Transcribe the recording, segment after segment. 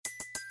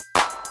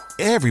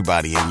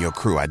Everybody in your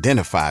crew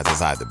identifies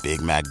as either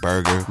Big Mac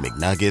Burger,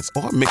 McNuggets,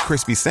 or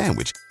McCrispy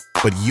Sandwich.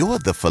 But you're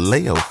the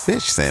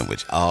Filet-O-Fish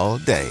Sandwich all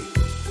day.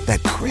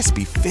 That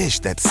crispy fish,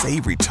 that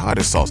savory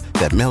tartar sauce,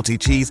 that melty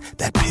cheese,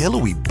 that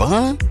pillowy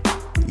bun.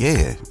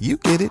 Yeah, you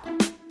get it.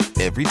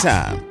 Every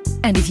time.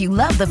 And if you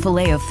love the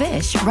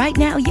Filet-O-Fish, right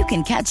now you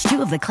can catch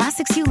two of the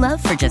classics you love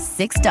for just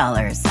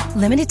 $6.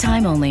 Limited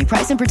time only.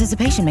 Price and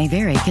participation may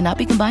vary. Cannot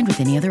be combined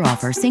with any other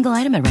offer. Single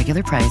item at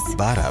regular price.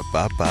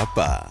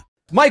 Ba-da-ba-ba-ba.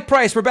 Mike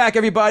Price, we're back,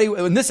 everybody,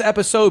 in this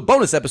episode,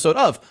 bonus episode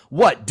of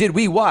What Did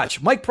We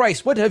Watch? Mike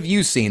Price, what have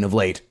you seen of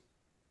late?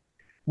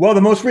 Well,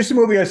 the most recent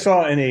movie I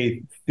saw in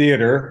a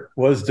theater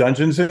was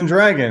Dungeons and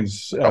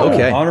Dragons,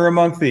 Honor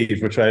Among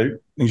Thieves, which I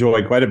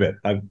enjoyed quite a bit.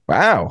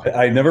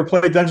 I never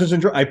played Dungeons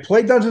and Dragons. I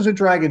played Dungeons and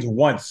Dragons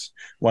once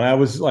when I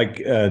was like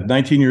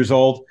 19 years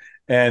old,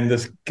 and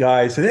this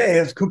guy said, "Hey,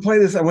 let's go play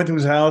this." I went to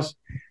his house,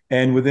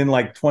 and within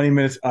like 20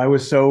 minutes, I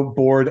was so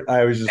bored.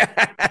 I was just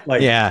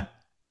like,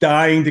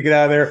 dying to get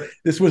out of there.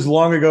 This was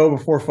long ago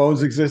before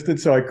phones existed,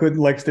 so I couldn't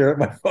like stare at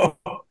my phone.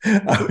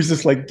 I was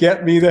just like,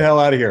 get me the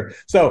hell out of here.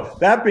 So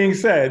that being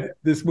said,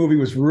 this movie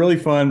was really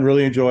fun,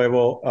 really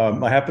enjoyable.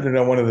 I happen to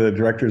know one of the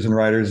directors and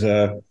writers,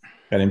 a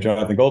guy named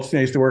Jonathan Goldstein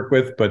I used to work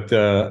with, but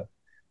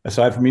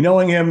aside from me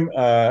knowing him,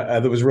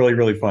 that was really,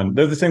 really fun.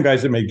 They're the same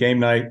guys that made Game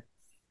Night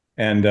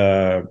and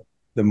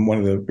one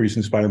of the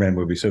recent Spider-Man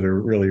movies, so they're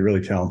really,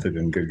 really talented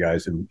and good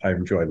guys, and I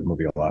enjoyed the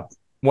movie a lot.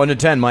 1 to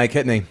 10, Mike,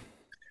 hit me.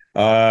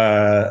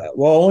 Well,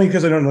 only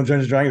because I don't know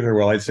Dungeons and Dragons very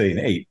well, I'd say an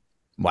 8.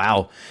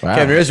 Wow.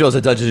 Kevin Israel's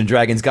a Dungeons and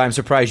Dragons guy. I'm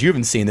surprised you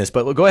haven't seen this,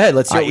 but go ahead.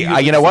 Let's see.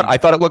 You know what? I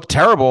thought it looked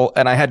terrible,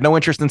 and I had no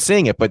interest in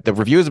seeing it, but the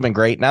reviews have been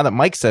great. Now that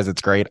Mike says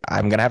it's great,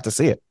 I'm going to have to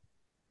see it.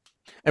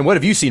 And what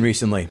have you seen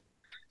recently?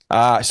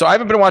 So I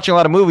haven't been watching a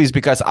lot of movies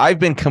because I've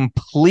been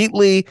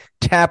completely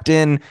tapped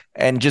in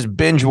and just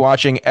binge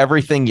watching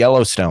everything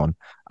Yellowstone.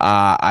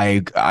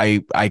 I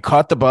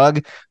caught the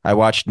bug. I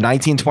watched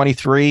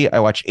 1923. I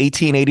watched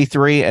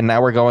 1883, and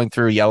now we're going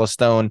through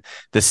Yellowstone,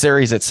 the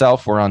series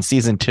itself. We're on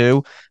season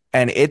 2,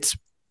 and it's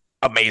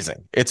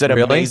amazing. It's an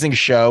amazing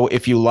show.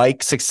 If you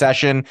like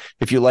Succession,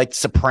 if you like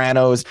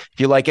Sopranos, if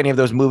you like any of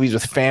those movies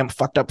with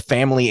fucked up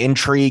family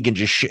intrigue and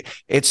just shit,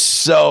 it's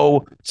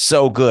so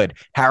good.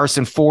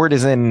 Harrison Ford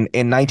is in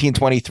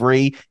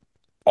 1923.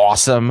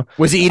 Awesome.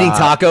 Was he eating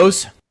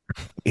tacos?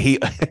 He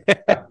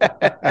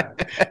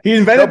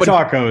invented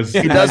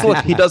tacos.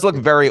 He does look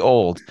very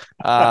old.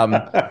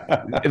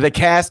 The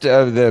cast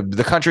of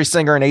the country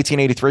singer in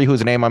 1883,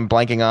 whose name I'm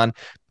blanking on,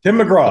 Tim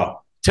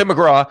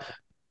McGraw.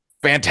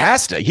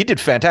 Fantastic. He did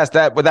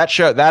fantastic.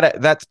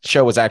 That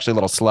show was actually a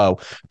little slow,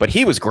 but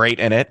he was great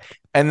in it.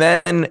 And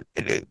then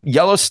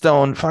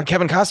Yellowstone,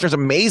 Kevin Costner's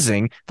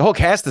amazing. The whole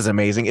cast is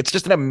amazing. It's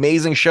just an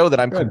amazing show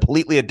that I'm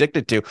completely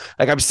addicted to.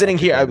 Like, I'm sitting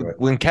here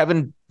when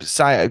Kevin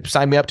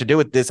signed me up to do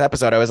it this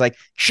episode, I was like,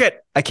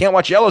 shit, I can't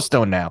watch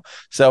Yellowstone now.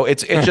 So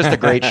it's just a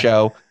great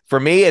show. For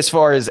me, as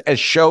far as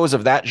shows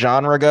of that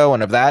genre go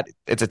and of that,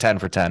 it's a 10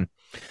 for 10.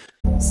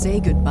 Say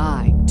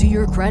goodbye to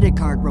your credit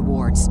card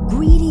rewards.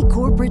 Greedy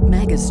corporate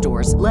mega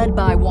stores, led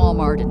by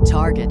Walmart and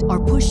Target,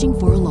 are pushing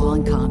for a law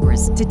in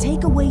Congress to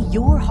take away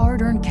your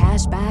hard-earned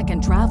cash back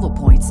and travel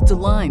points to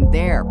line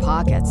their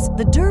pockets.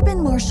 The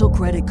Durbin-Marshall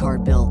credit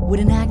card bill would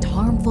enact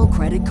harmful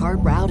credit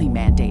card routing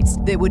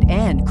mandates that would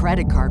end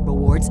credit card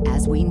rewards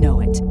as we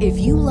know it. If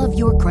you love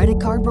your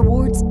credit card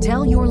rewards,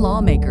 tell your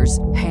lawmakers,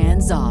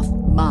 hands off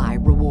my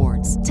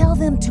rewards. Tell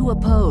them to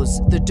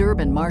oppose the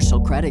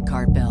Durbin-Marshall credit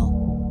card bill.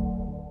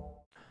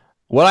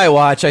 What I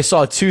watched, I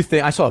saw two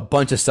things. I saw a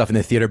bunch of stuff in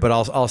the theater, but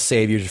I'll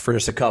save you for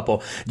just a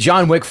couple.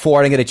 John Wick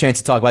 4, I didn't get a chance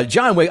to talk about it.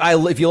 John Wick,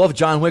 if you love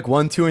John Wick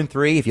 1, 2, and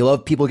 3, if you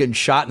love people getting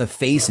shot in the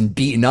face and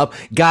beaten up,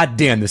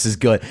 goddamn, this is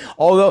good.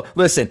 Although,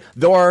 listen,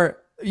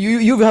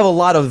 you have a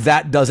lot of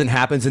that doesn't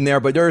happen in there,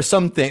 but there are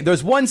some things.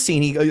 There's one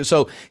scene,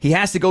 he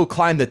has to go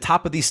climb the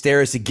top of these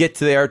stairs to get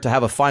to there to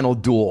have a final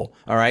duel.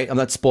 All right, I'm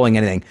not spoiling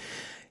anything.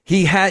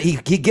 He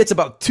gets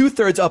about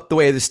 2/3 up the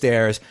way of the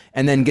stairs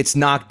and then gets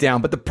knocked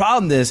down. But the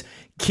problem is,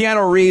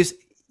 Keanu Reeves,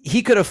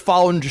 he could have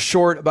fallen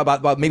short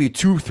about maybe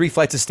 2-3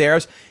 flights of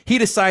stairs. He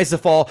decides to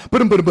fall all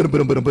the way to the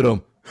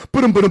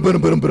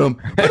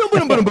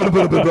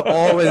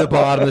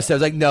bottom of the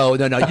stairs. Like, no,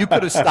 you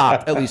could have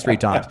stopped at least 3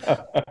 times.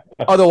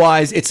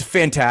 Otherwise, it's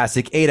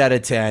fantastic. 8 out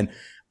of 10.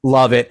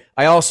 Love it.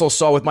 I also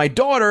saw with my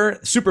daughter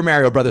Super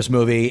Mario Brothers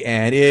movie,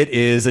 and it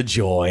is a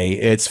joy.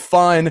 It's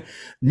fun.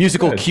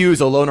 Musical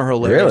cues alone are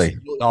hilarious. Really?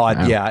 Oh,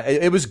 wow. Yeah,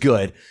 it was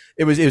good.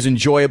 It was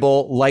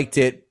enjoyable. Liked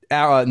it.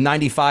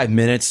 95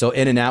 minutes, so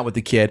in and out with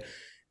the kid.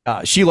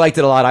 She liked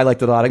it a lot. I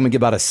liked it a lot. I'm going to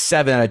give about a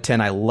 7 out of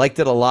 10. I liked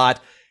it a lot.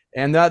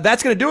 And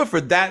that's going to do it for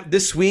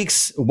this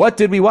week's What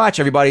Did We Watch,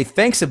 everybody.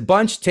 Thanks a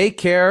bunch. Take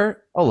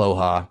care.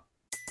 Aloha.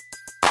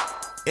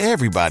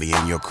 Everybody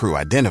in your crew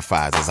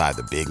identifies as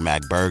either Big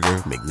Mac Burger,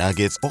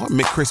 McNuggets, or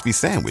McCrispy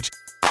Sandwich.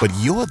 But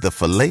you're the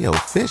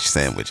Filet-O-Fish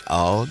Sandwich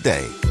all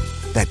day.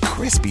 That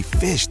crispy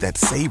fish, that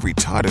savory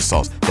tartar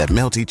sauce, that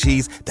melty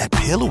cheese, that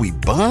pillowy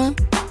bun.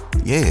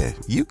 Yeah,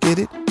 you get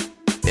it.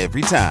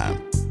 every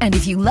time. And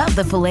if you love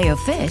the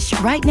Filet-O-Fish,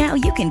 right now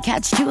you can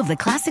catch 2 of the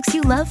classics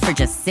you love for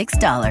just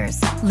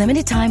 $6.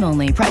 Limited time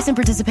only. Price and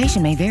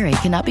participation may vary.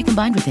 Cannot be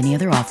combined with any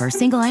other offer.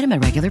 Single item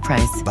at regular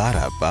price.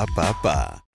 Ba-da-ba-ba-ba.